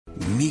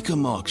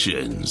Mecum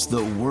Auctions,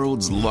 the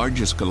world's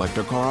largest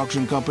collector car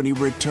auction company,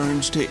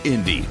 returns to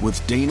Indy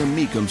with Dana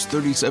Mecum's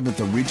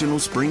 37th Original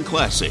Spring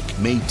Classic,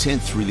 May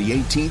 10th through the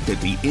 18th at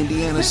the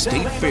Indiana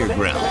State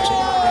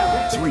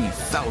Fairgrounds.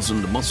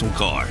 3,000 muscle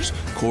cars,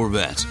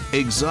 Corvettes,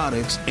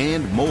 exotics,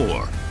 and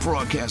more.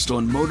 Broadcast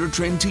on Motor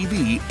Trend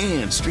TV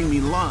and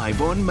streaming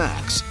live on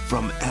Max.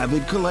 From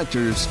avid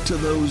collectors to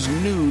those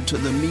new to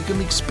the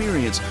Mecum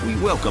experience, we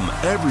welcome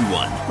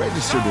everyone.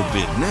 Register to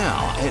bid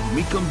now at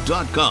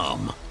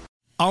Mecum.com.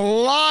 A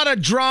lot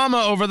of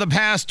drama over the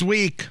past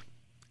week.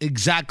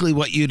 Exactly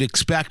what you'd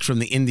expect from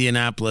the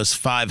Indianapolis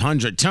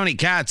 500. Tony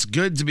Katz,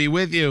 good to be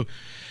with you.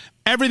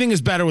 Everything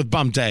is better with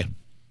Bump Day.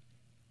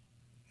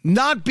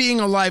 Not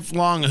being a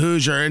lifelong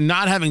Hoosier and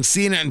not having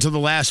seen it until the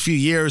last few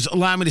years,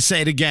 allow me to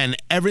say it again.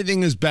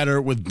 Everything is better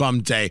with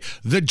Bump Day.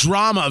 The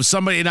drama of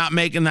somebody not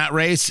making that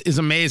race is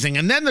amazing.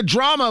 And then the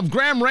drama of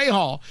Graham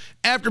Rahal,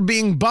 after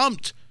being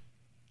bumped,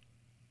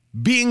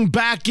 being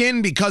back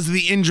in because of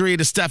the injury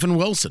to Stephen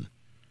Wilson.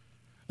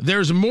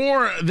 There's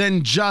more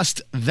than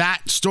just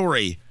that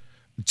story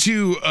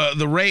to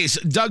the race.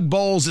 Doug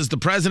Boles is the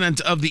president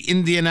of the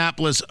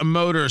Indianapolis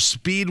Motor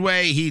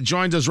Speedway. He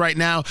joins us right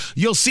now.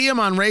 You'll see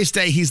him on race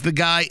day. He's the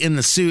guy in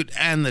the suit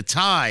and the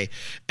tie.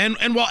 And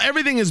while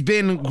everything has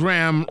been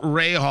Graham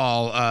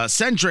Rahal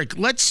centric,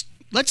 let's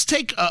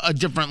take a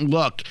different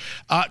look.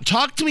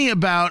 Talk to me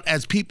about,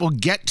 as people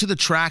get to the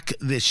track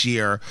this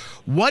year,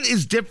 what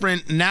is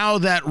different now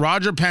that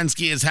Roger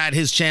Penske has had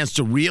his chance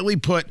to really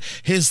put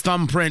his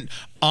thumbprint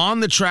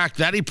on the track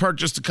that he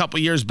purchased a couple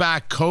years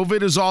back.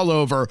 COVID is all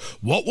over.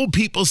 What will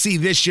people see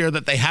this year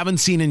that they haven't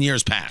seen in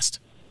years past?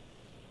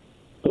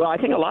 Well, I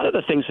think a lot of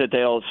the things that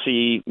they'll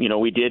see,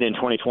 we did in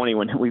 2020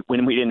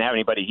 when we didn't have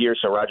anybody here.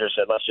 So Roger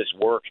said, let's just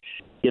work,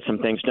 get some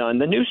things done.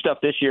 The new stuff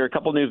this year, a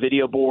couple new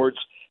video boards.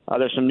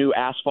 There's some new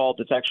asphalt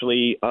that's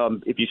actually,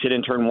 if you sit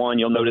in turn one,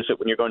 you'll notice it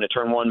when you're going to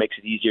turn one, makes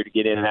it easier to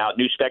get in and out.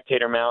 New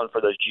spectator mount for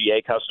those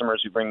GA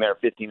customers who bring their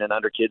 15 and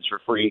under kids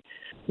for free.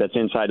 That's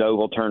inside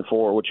oval turn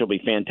 4, which will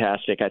be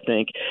fantastic, I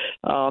think.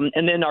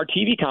 And then our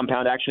TV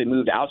compound actually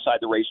moved outside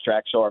the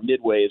racetrack, so our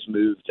midway is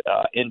moved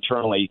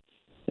internally.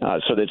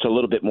 So that it's a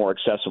little bit more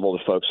accessible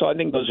to folks. So I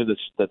think those are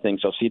the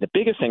things they'll see. The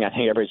biggest thing I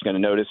think everybody's going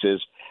to notice is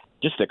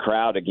just the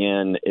crowd,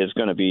 again, is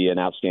going to be an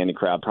outstanding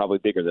crowd, probably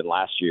bigger than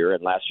last year.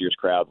 And last year's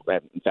crowd,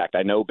 in fact,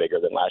 I know bigger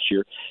than last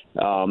year.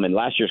 And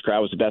last year's crowd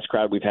was the best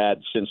crowd we've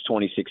had since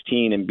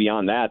 2016. And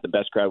beyond that, the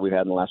best crowd we've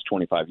had in the last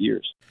 25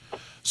 years.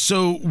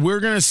 So we're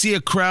going to see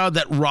a crowd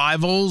that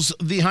rivals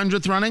the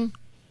 100th running?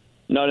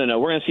 No.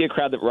 We're going to see a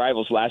crowd that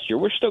rivals last year.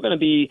 We're still going to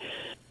be,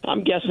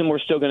 I'm guessing we're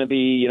still going to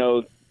be,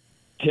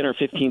 10 or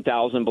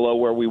 15,000 below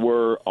where we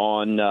were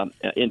on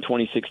in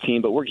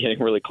 2016, but we're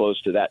getting really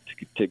close to that,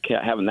 to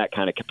having that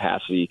kind of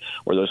capacity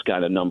or those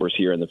kind of numbers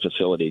here in the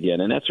facility again.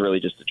 And that's really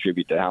just a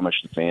tribute to how much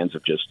the fans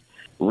have just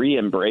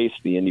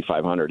re-embraced the Indy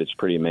 500. It's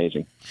pretty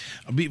amazing.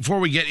 Before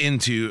we get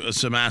into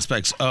some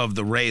aspects of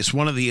the race,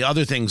 one of the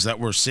other things that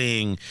we're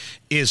seeing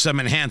is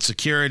some enhanced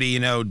security.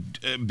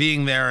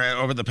 Being there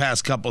over the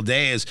past couple of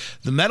days,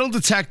 the metal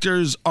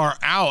detectors are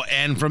out,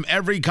 and from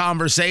every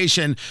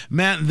conversation,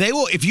 man, they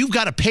will. If you've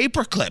got a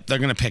paper clip, they're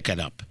going to pick it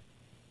up.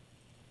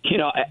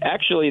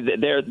 Actually,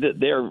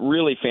 they're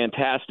really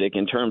fantastic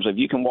in terms of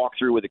you can walk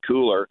through with a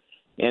cooler,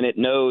 and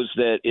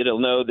it'll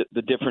know that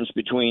the difference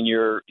between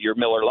your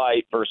Miller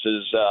Lite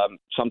versus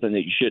something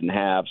that you shouldn't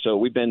have. So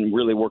we've been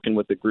really working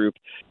with the group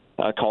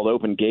called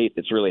Open Gate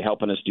that's really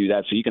helping us do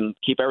that. So you can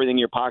keep everything in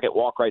your pocket,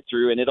 walk right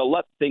through, and it'll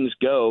let things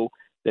go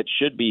that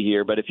should be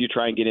here. But if you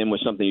try and get in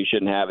with something you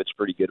shouldn't have, it's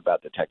pretty good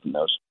about detecting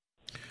those.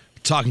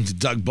 Talking to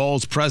Doug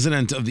Boles,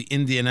 president of the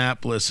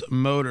Indianapolis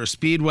Motor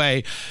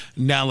Speedway.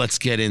 Now let's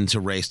get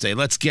into race day.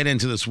 Let's get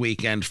into this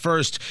weekend.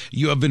 First,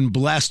 you have been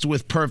blessed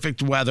with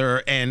perfect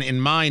weather, and in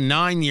my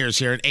 9 years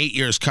here and 8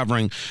 years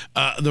covering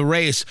the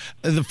race,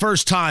 the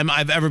first time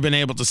I've ever been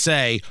able to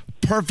say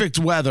perfect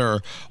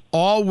weather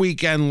all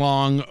weekend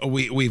long.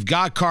 We've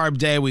got Carb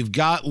Day, we've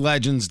got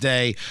Legends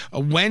Day.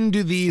 When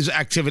do these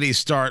activities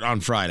start on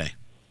Friday?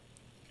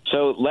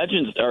 So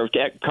Legends or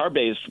Carb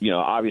Day is,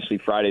 obviously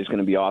Friday is going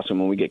to be awesome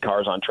when we get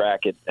cars on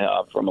track at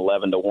from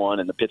 11 to 1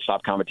 and the pit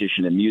stop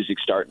competition and music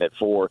starting at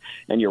 4.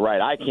 And you're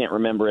right, I can't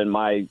remember in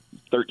my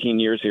 13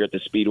 years here at the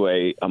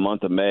Speedway a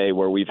month of May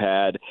where we've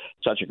had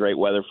such a great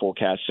weather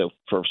forecast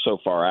so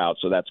far out.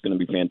 So that's going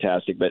to be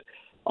fantastic. But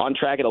on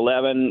track at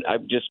 11, I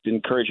just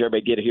encourage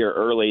everybody to get here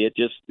early.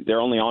 They're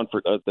only on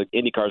for the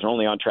Indy cars are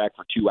only on track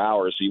for 2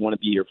 hours, so you want to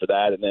be here for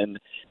that. And then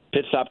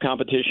pit stop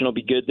competition will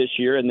be good this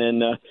year, and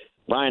then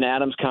Ryan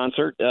Adams'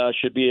 concert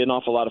should be an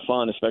awful lot of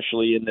fun,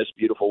 especially in this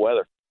beautiful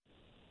weather.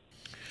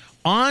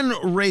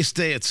 On race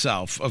day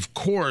itself, of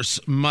course,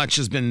 much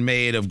has been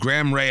made of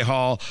Graham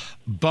Rahal,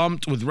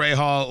 bumped with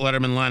Rahal,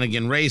 Letterman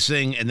Lanigan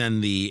Racing, and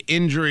then the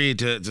injury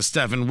to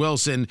Stephen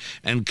Wilson,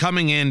 and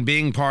coming in,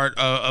 being part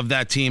of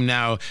that team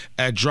now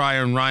at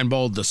Dreyer and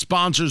Reinbold, the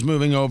sponsors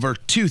moving over.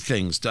 Two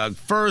things, Doug.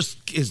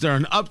 First, is there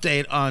an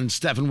update on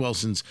Stephen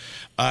Wilson's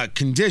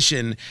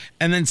condition?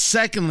 And then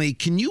secondly,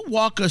 can you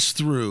walk us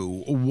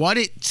through what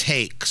it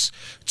takes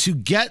to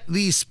get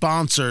these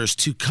sponsors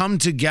to come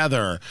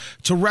together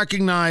to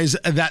recognize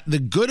that the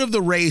good of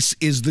the race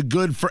is the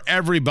good for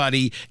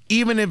everybody,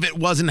 even if it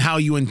wasn't how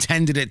you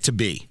intended it to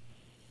be?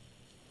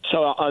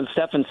 So on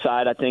Stefan's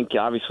side, I think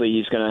obviously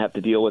he's going to have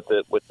to deal with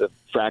the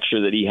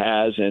fracture that he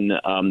has, and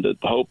the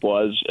hope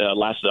was,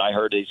 last that I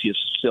heard, is he's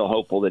still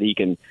hopeful that he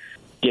can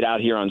get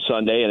out here on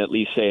Sunday and at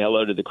least say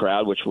hello to the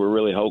crowd, which we're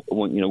really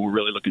we're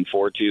really looking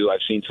forward to.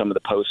 I've seen some of the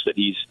posts that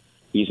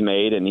he's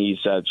made, and he's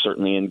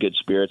certainly in good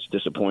spirits.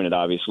 Disappointed,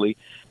 obviously.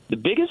 The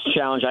biggest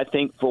challenge, I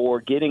think,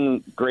 for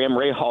getting Graham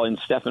Rahal in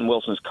Stefan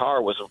Wilson's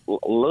car was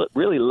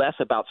really less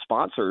about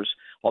sponsors,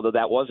 although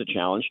that was a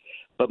challenge,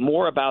 but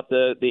more about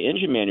the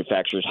engine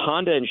manufacturers.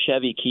 Honda and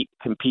Chevy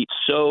compete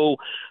so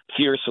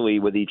fiercely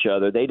with each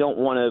other. They don't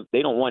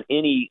want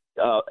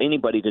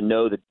anybody to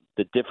know the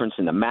difference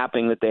in the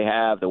mapping that they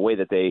have, the way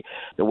that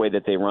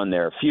they run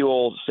their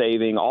fuel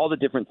saving, all the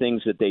different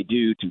things that they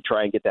do to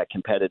try and get that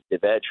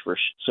competitive edge.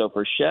 So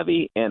for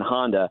Chevy and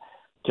Honda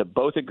to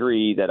both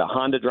agree that a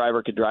Honda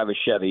driver could drive a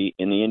Chevy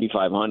in the Indy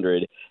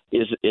 500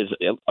 is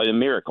a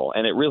miracle.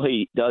 And it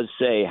really does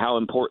say how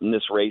important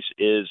this race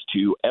is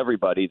to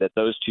everybody, that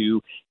those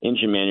two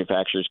engine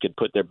manufacturers could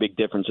put their big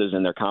differences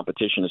and their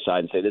competition aside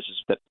and say, this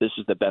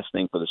is the best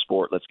thing for the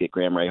sport. Let's get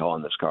Graham Rahal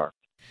in this car.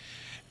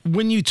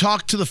 When you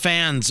talk to the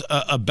fans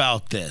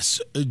about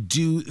this,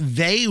 do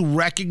they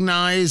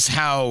recognize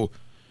how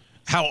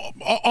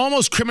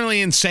almost criminally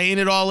insane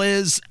it all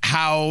is,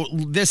 how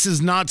this is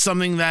not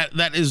something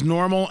that is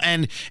normal?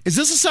 And is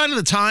this a sign of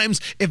the times?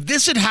 If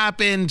this had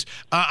happened,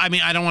 I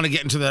don't want to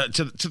get into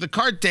the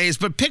kart days,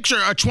 but picture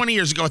 20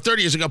 years ago,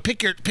 30 years ago,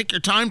 pick your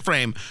time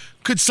frame.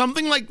 Could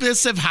something like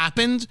this have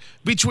happened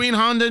between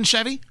Honda and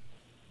Chevy?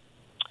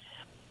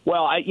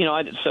 Well,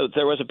 so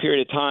there was a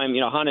period of time,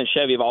 Honda and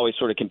Chevy have always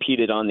sort of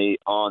competed on the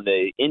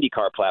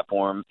IndyCar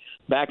platform.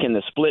 Back in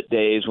the split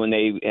days when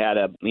they had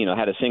a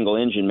single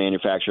engine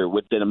manufacturer, it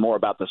would have been more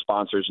about the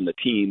sponsors and the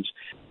teams.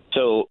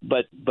 So,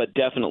 but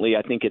definitely,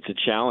 I think it's a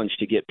challenge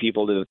to get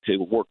people to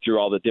work through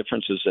all the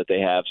differences that they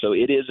have. So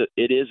it is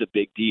a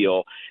big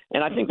deal.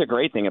 And I think the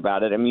great thing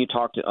about it, you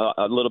talked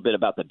a little bit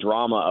about the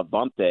drama of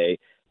Bump Day.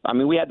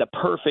 We had the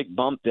perfect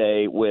bump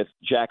day with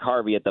Jack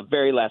Harvey at the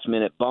very last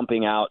minute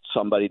bumping out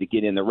somebody to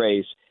get in the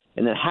race,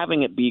 and then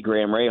having it be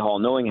Graham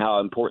Rahal, knowing how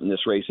important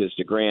this race is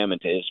to Graham and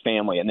to his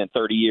family, and then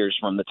 30 years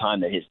from the time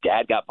that his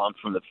dad got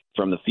bumped from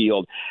the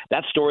field.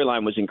 That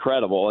storyline was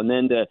incredible. And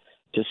then to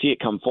see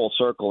it come full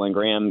circle and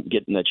Graham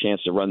getting the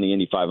chance to run the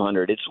Indy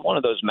 500, it's one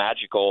of those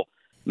magical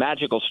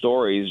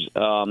stories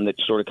that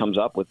sort of comes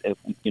up with,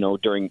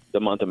 during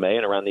the month of May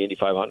and around the Indy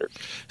 500.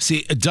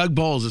 See, Doug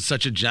Boles is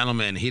such a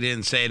gentleman. He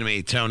didn't say to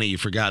me, Tony, you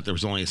forgot there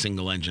was only a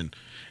single engine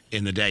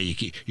in the day.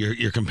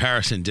 Your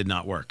comparison did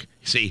not work.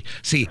 See,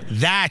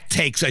 that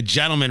takes a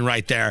gentleman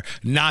right there,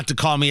 not to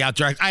call me out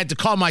direct. I had to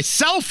call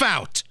myself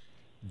out,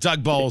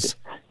 Doug Boles.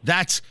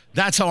 That's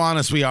how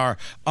honest we are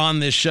on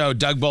this show.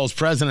 Doug Boles,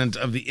 president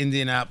of the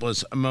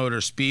Indianapolis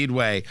Motor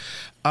Speedway.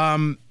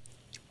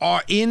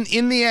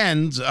 In the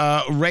end,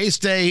 race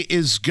day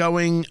is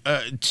going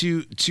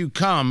to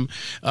come.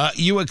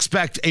 You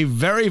expect a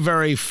very,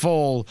 very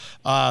full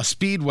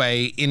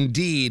speedway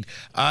indeed.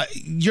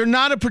 You're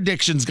not a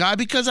predictions guy,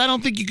 because I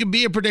don't think you can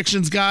be a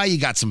predictions guy. You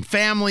got some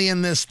family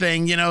in this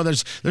thing.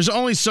 There's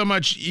only so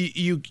much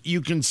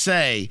you can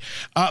say.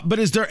 But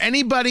is there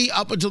anybody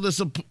up until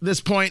this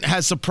point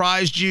has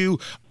surprised you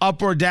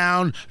up or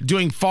down,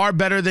 doing far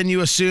better than you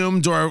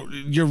assumed, or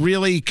you're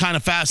really kind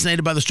of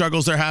fascinated by the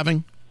struggles they're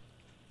having?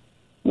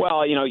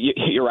 Well,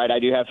 you're right. I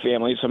do have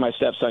family, so my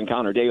stepson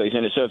Connor Daly's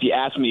in it. So if you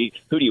ask me,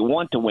 who do you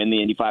want to win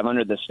the Indy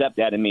 500, the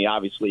stepdad in me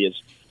obviously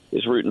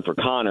is rooting for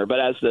Connor. But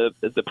as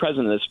the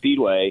president of the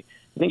Speedway,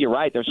 I think you're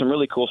right. There's some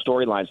really cool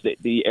storylines.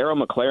 The Arrow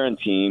McLaren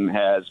team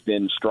has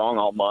been strong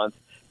all month.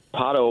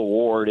 Pato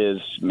Award is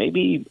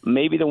maybe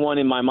the one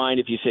in my mind,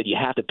 if you said you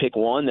have to pick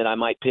one, that I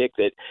might pick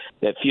that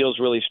feels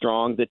really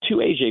strong. The two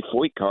AJ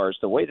Foyt cars,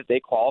 the way that they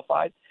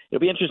qualified, it'll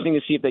be interesting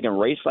to see if they can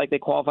race like they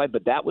qualified,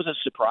 but that was a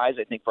surprise,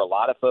 I think, for a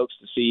lot of folks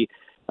to see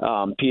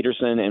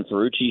Peterson and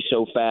Ferrucci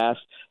so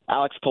fast.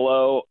 Alex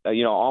Palou,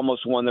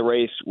 almost won the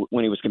race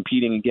when he was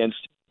competing against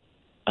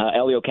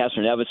Elio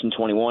Castroneves in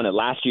 21. And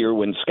last year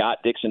when Scott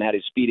Dixon had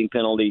his speeding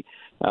penalty,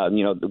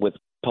 with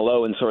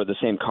Palou in sort of the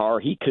same car,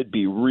 he could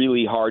be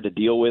really hard to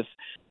deal with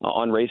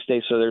on race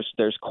day. So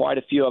there's quite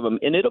a few of them.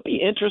 And it'll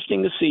be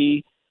interesting to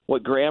see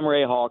what Graham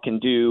Rahal can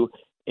do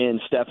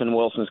in Stefan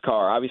Wilson's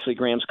car. Obviously,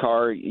 Graham's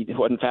car, he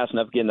wasn't fast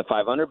enough to get in the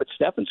 500, but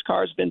Stefan's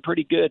car has been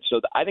pretty good. So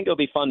I think it'll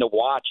be fun to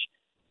watch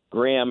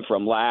Graham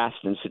from last.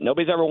 And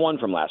nobody's ever won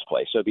from last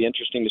place, so it'll be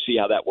interesting to see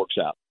how that works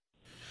out.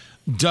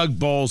 Doug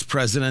Boles,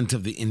 president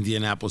of the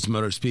Indianapolis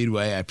Motor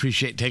Speedway. I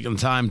appreciate taking the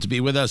time to be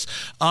with us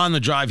on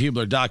the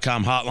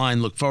DriveHubler.com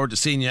hotline. Look forward to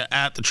seeing you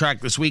at the track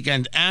this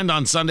weekend and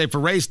on Sunday for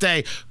race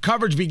day.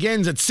 Coverage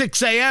begins at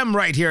 6 a.m.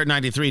 right here at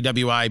 93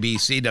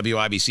 WIBC,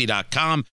 WIBC.com.